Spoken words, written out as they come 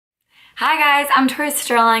Hi guys, I'm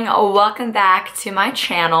toristerling. Welcome back to my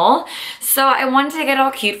channel. So I wanted to get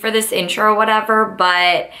all cute for this intro or whatever,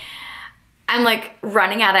 but I'm like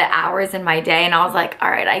running out of hours in my day and I was like,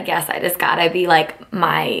 all right, I guess I just gotta be like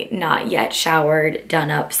my not yet showered,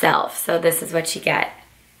 done up self. So this is what you get.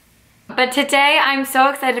 But today I'm so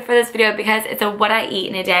excited for this video because it's a what I eat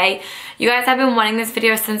in a day. You guys have been wanting this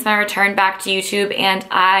video since my return back to YouTube and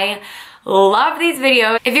I love these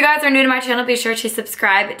videos. If you guys are new to my channel, be sure to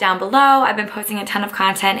subscribe down below. I've been posting a ton of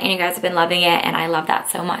content and you guys have been loving it and I love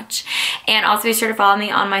that so much. And also be sure to follow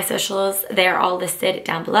me on my socials. They're all listed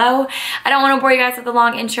down below. I don't want to bore you guys with a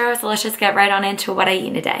long intro, so let's just get right on into what I eat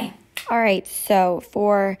in a day. All right, so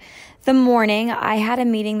for the morning, I had a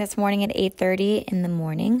meeting this morning at 8:30 in the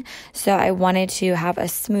morning. So I wanted to have a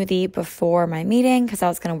smoothie before my meeting because I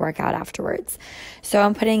was going to work out afterwards. So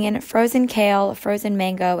I'm putting in frozen kale, frozen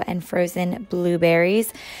mango, and frozen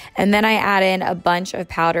blueberries. And then I add in a bunch of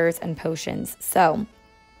powders and potions. So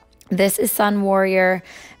this is Sun Warrior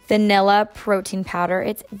vanilla protein powder.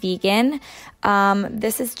 It's vegan.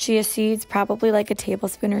 This is chia seeds, probably like a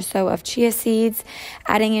tablespoon or so of chia seeds.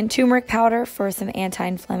 Adding in turmeric powder for some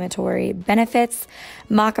anti-inflammatory benefits.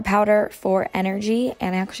 Maca powder for energy.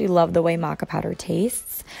 And I actually love the way maca powder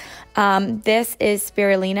tastes. This is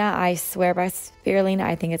spirulina. I swear by spirulina.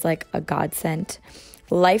 I think it's like a godsend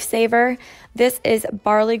lifesaver. This is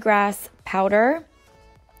barley grass powder.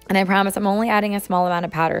 And I promise I'm only adding a small amount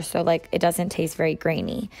of powder, so like it doesn't taste very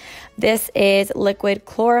grainy. This is liquid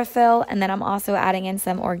chlorophyll, and then I'm also adding in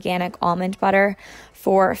some organic almond butter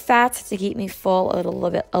for fats to keep me full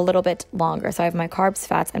a little bit longer. So I have my carbs,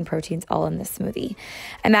 fats, and proteins all in this smoothie.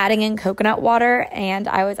 I'm adding in coconut water, and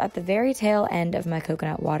I was at the very tail end of my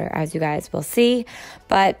coconut water, as you guys will see,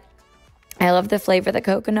 but I love the flavor that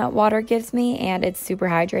coconut water gives me, and it's super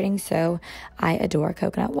hydrating, so I adore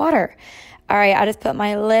coconut water. All right, I just put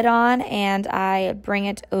my lid on and I bring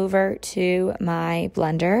it over to my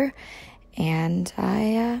blender and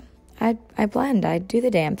I blend. I do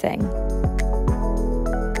the damn thing.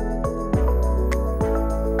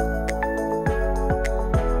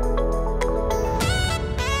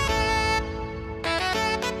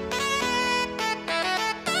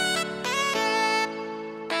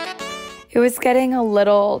 It was getting a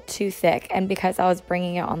little too thick, and because I was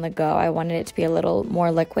bringing it on the go, I wanted it to be a little more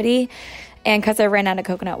liquidy. And because I ran out of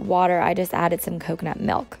coconut water, I just added some coconut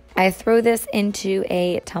milk. I throw this into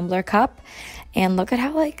a tumbler cup, and look at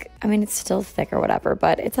how it's still thick or whatever,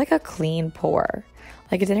 but it's like a clean pour.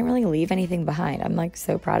 Like it didn't really leave anything behind. I'm like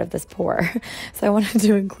so proud of this pour. So I wanted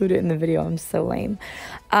to include it in the video. I'm so lame.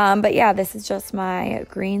 But yeah, this is just my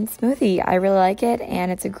green smoothie. I really like it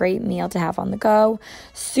and it's a great meal to have on the go.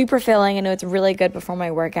 Super filling. I know it's really good before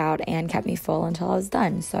my workout and kept me full until I was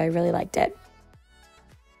done. So I really liked it.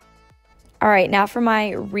 All right, now for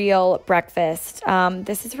my real breakfast.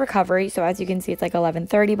 This is recovery. So as you can see, it's like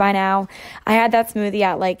 11:30 by now. I had that smoothie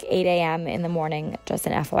at like 8 a.m. in the morning, just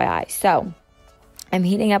an FYI. So I'm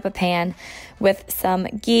heating up a pan with some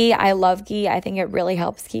ghee. I love ghee. I think it really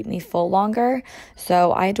helps keep me full longer.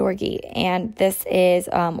 So I adore ghee. And this is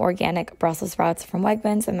organic Brussels sprouts from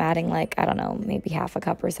Wegmans. I'm adding like, I don't know, maybe half a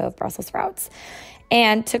cup or so of Brussels sprouts.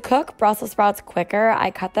 And to cook Brussels sprouts quicker,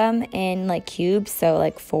 I cut them in like cubes, so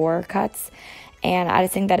like 4 cuts. And I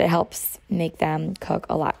just think that it helps make them cook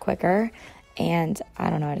a lot quicker. And I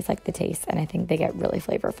don't know, I just like the taste and I think they get really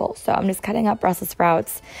flavorful. So I'm just cutting up Brussels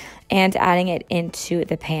sprouts and adding it into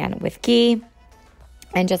the pan with ghee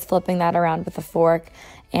and just flipping that around with a fork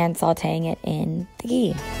and sauteing it in the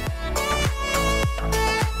ghee.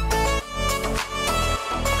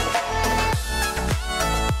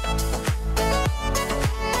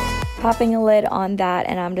 Popping a lid on that,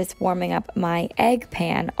 and I'm just warming up my egg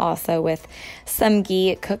pan also with some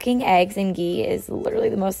ghee. Cooking eggs in ghee is literally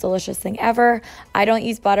the most delicious thing ever. I don't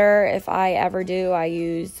use butter. If I ever do,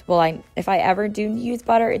 if I ever do use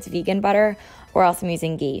butter, it's vegan butter, or else I'm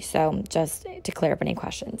using ghee. So just to clear up any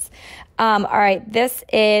questions. All right, this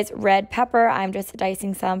is red pepper. I'm just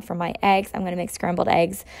dicing some for my eggs. I'm going to make scrambled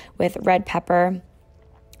eggs with red pepper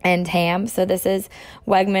and ham. So this is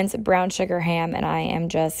Wegmans brown sugar ham, and I am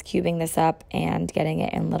just cubing this up and getting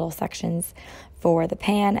it in little sections for the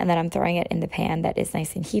pan, and then I'm throwing it in the pan that is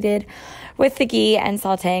nice and heated with the ghee and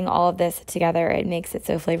sauteing all of this together. It makes it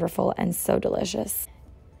so flavorful and so delicious.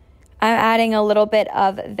 I'm adding a little bit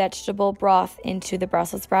of vegetable broth into the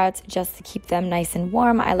Brussels sprouts just to keep them nice and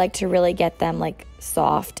warm. I like to really get them like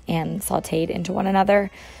soft and sauteed into one another.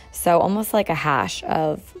 So almost like a hash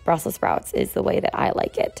of Brussels sprouts is the way that I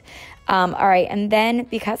like it. All right, and then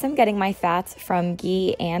because I'm getting my fats from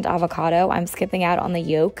ghee and avocado, I'm skipping out on the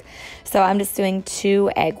yolk. So I'm just doing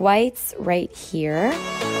 2 egg whites right here.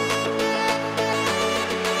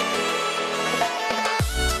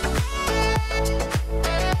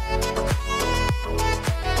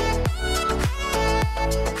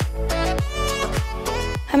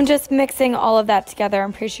 I'm just mixing all of that together.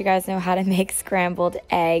 I'm pretty sure you guys know how to make scrambled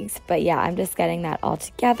eggs, but yeah, I'm just getting that all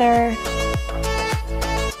together.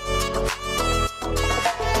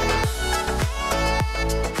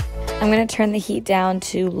 I'm gonna turn the heat down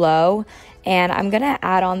to low, and I'm gonna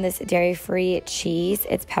add on this dairy-free cheese.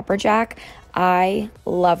 It's pepper jack. I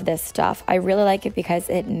love this stuff. I really like it because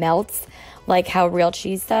it melts like how real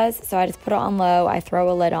cheese does. So I just put it on low, I throw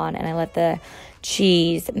a lid on, and I let the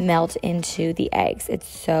cheese melt into the eggs. It's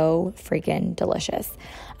so freaking delicious.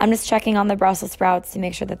 I'm just checking on the Brussels sprouts to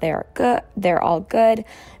make sure that they are good. They're all good.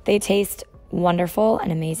 They taste wonderful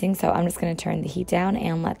and amazing. So I'm just going to turn the heat down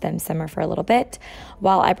and let them simmer for a little bit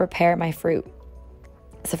while I prepare my fruit.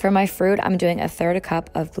 So for my fruit, I'm doing 1/3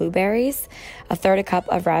 cup of blueberries, 1/3 cup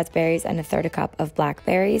of raspberries, and 1/3 cup of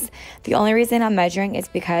blackberries. The only reason I'm measuring is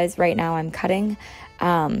because right now I'm cutting.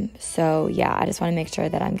 So yeah, I just want to make sure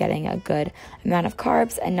that I'm getting a good amount of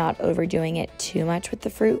carbs and not overdoing it too much with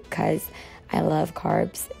the fruit, because I love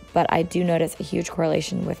carbs, but I do notice a huge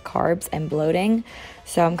correlation with carbs and bloating.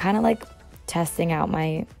 So I'm kind of like testing out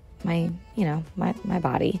my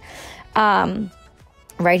body.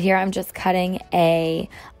 Right here, I'm just cutting a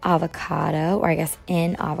avocado, or I guess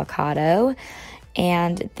an avocado,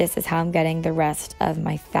 and this is how I'm getting the rest of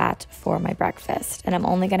my fat for my breakfast. And I'm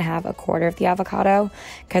only going to have 1/4 of the avocado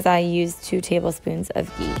because I used 2 tablespoons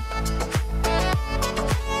of ghee.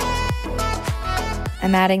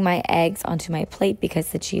 I'm adding my eggs onto my plate because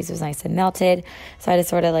the cheese was nice and melted, so I just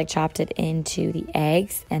sort of like chopped it into the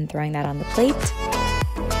eggs and throwing that on the plate.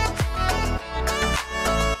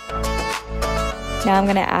 Now I'm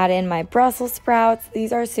going to add in my Brussels sprouts.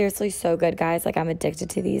 These are seriously so good, guys. Like, I'm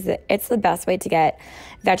addicted to these. It's the best way to get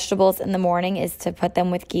vegetables in the morning is to put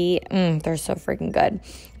them with ghee. They're so freaking good.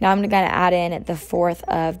 Now I'm going to add in 1/4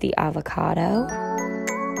 of the avocado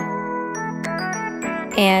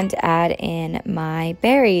and add in my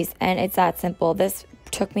berries. And it's that simple. This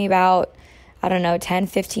took me about, I don't know,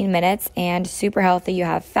 10-15 minutes, and super healthy. You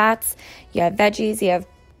have fats, you have veggies, you have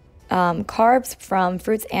carbs from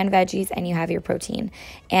fruits and veggies, and you have your protein,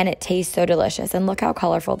 and it tastes so delicious. And look how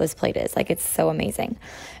colorful this plate is. Like, it's so amazing.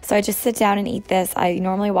 So I just sit down and eat this. I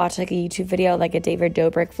normally watch like a YouTube video, like a David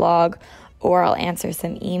Dobrik vlog, or I'll answer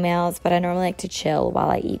some emails, but I normally like to chill while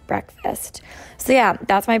I eat breakfast. So yeah,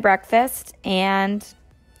 that's my breakfast. And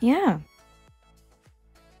yeah,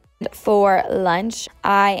 for lunch,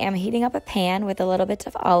 I am heating up a pan with a little bit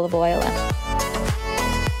of olive oil.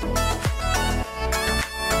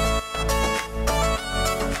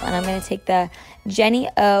 And I'm going to take the Jenny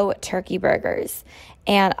O turkey burgers.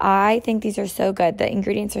 And I think these are so good. The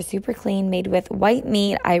ingredients are super clean, made with white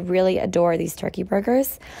meat. I really adore these turkey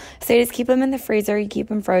burgers. So you just keep them in the freezer, you keep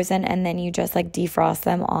them frozen, and then you just like defrost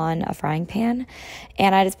them on a frying pan.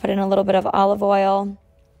 And I just put in a little bit of olive oil,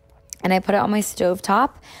 and I put it on my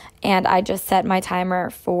stovetop, and I just set my timer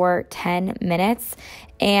for 10 minutes.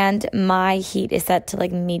 And my heat is set to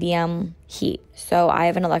like medium heat. So I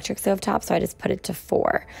have an electric stovetop, so I just put it to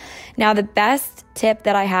 4. Now, the best tip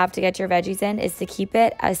that I have to get your veggies in is to keep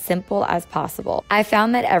it as simple as possible. I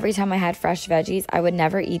found that every time I had fresh veggies, I would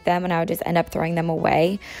never eat them, and I would just end up throwing them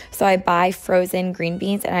away. So I buy frozen green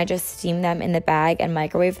beans, and I just steam them in the bag and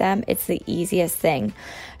microwave them. It's the easiest thing.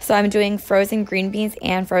 So I'm doing frozen green beans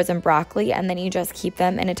and frozen broccoli, and then you just keep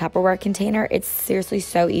them in a Tupperware container. It's seriously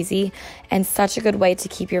so easy and such a good way to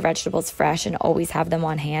keep your vegetables fresh and always have them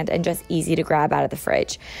on hand and just easy to grab out of the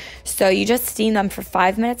fridge. So you just steam them for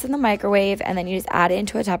 5 minutes in the microwave, and then you just add it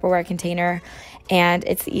into a Tupperware container, and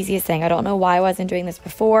it's the easiest thing. I don't know why I wasn't doing this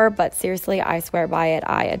before, but seriously, I swear by it.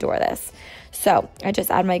 I adore this. So I just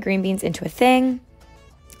add my green beans into a thing.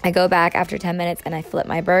 I go back after 10 minutes and I flip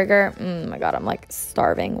my burger. My God, I'm like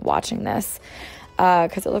starving watching this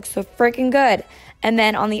because it looks so freaking good. And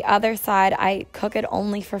then on the other side, I cook it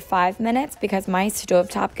only for 5 minutes because my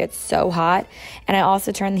stovetop gets so hot. And I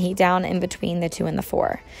also turn the heat down in between the 2 and the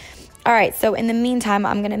 4. All right, so in the meantime,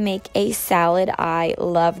 I'm going to make a salad. I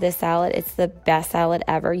love this salad. It's the best salad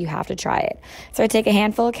ever. You have to try it. So I take a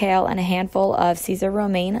handful of kale and a handful of Caesar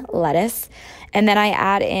romaine lettuce. And then I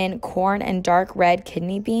add in corn and dark red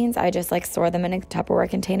kidney beans. I just like store them in a Tupperware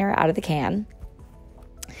container out of the can.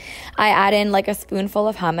 I add in like a spoonful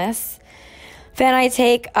of hummus. Then I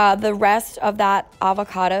take the rest of that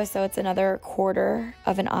avocado. So it's another 1/4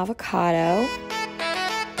 of an avocado.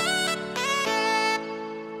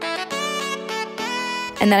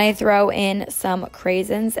 And then I throw in some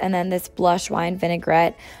craisins and then this blush wine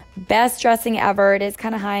vinaigrette. Best dressing ever. It is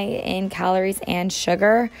kind of high in calories and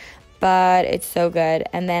sugar, but it's so good.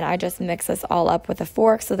 And then I just mix this all up with a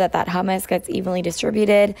fork so that that hummus gets evenly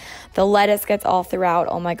distributed. The lettuce gets all throughout.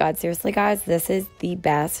 Oh my God, seriously guys, this is the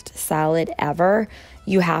best salad ever.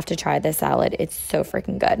 You have to try this salad. It's so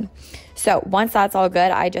freaking good. So once that's all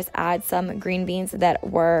good, I just add some green beans that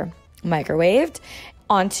were microwaved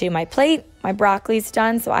onto my plate. My broccoli's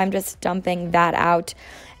done, so I'm just dumping that out.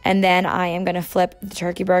 And then I am going to flip the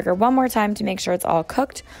turkey burger one more time to make sure it's all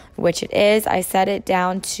cooked, which it is. I set it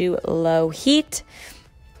down to low heat.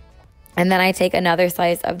 And then I take another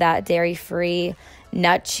slice of that dairy-free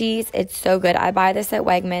nut cheese. It's so good. I buy this at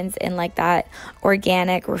Wegmans in like that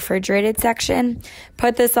organic refrigerated section.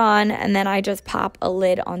 Put this on, and then I just pop a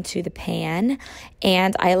lid onto the pan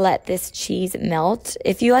and I let this cheese melt.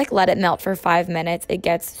 If you like let it melt for 5 minutes, it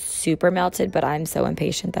gets super melted, but I'm so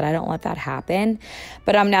impatient that I don't let that happen.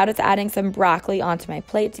 But I'm now just adding some broccoli onto my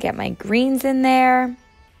plate to get my greens in there.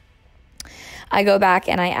 I go back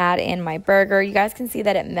and I add in my burger. You guys can see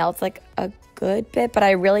that it melts like a good bit, but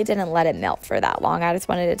I really didn't let it melt for that long. I just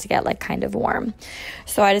wanted it to get like kind of warm.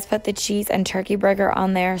 So I just put the cheese and turkey burger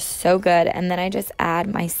on there. So good. And then I just add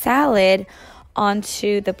my salad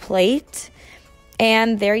onto the plate.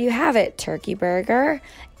 And there you have it. Turkey burger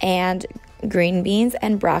and green beans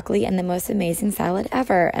and broccoli and the most amazing salad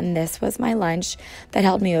ever. And this was my lunch that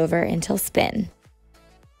held me over until spin.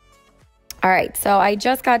 All right, so I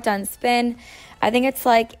just got done spin. I think it's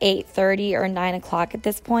like 8:30 or 9 o'clock at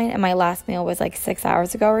this point, and my last meal was like 6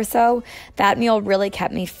 hours ago or so. That meal really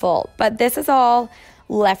kept me full, but this is all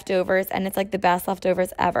leftovers, and it's like the best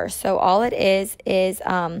leftovers ever. So all it is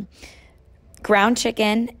ground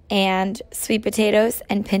chicken and sweet potatoes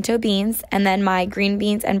and pinto beans, and then my green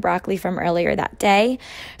beans and broccoli from earlier that day.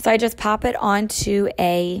 So I just pop it onto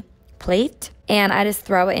a plate and I just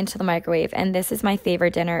throw it into the microwave. And this is my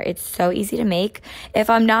favorite dinner. It's so easy to make. If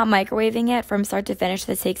I'm not microwaving it from start to finish,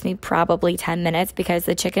 this takes me probably 10 minutes because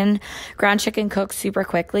the ground chicken cooks super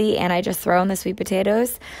quickly, and I just throw in the sweet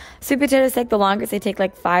potatoes. Sweet potatoes take the longest. They take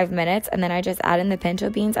like 5 minutes, and then I just add in the pinto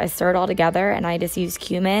beans. I stir it all together, and I just use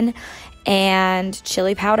cumin and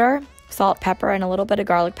chili powder, salt, pepper, and a little bit of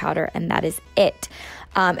garlic powder, and that is it.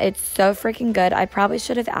 It's so freaking good. I probably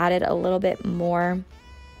should have added a little bit more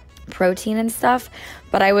protein and stuff,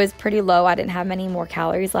 but I was pretty low. I didn't have many more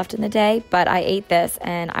calories left in the day, but I ate this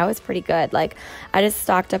and I was pretty good. Like, I just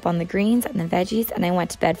stocked up on the greens and the veggies, and I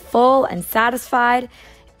went to bed full and satisfied.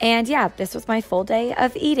 And yeah, this was my full day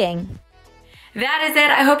of eating. That is it.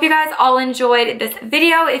 I hope you guys all enjoyed this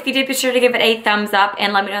video. If you did, be sure to give it a thumbs up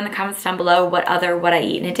and let me know in the comments down below what I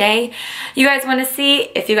eat in a day you guys want to see,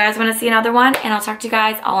 if you guys want to see another one. And I'll talk to you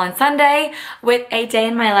guys all on Sunday with a day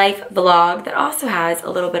in my life vlog that also has a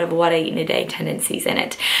little bit of what I eat in a day tendencies in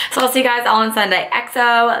it. So I'll see you guys all on Sunday.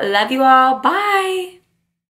 XO, love you all. Bye.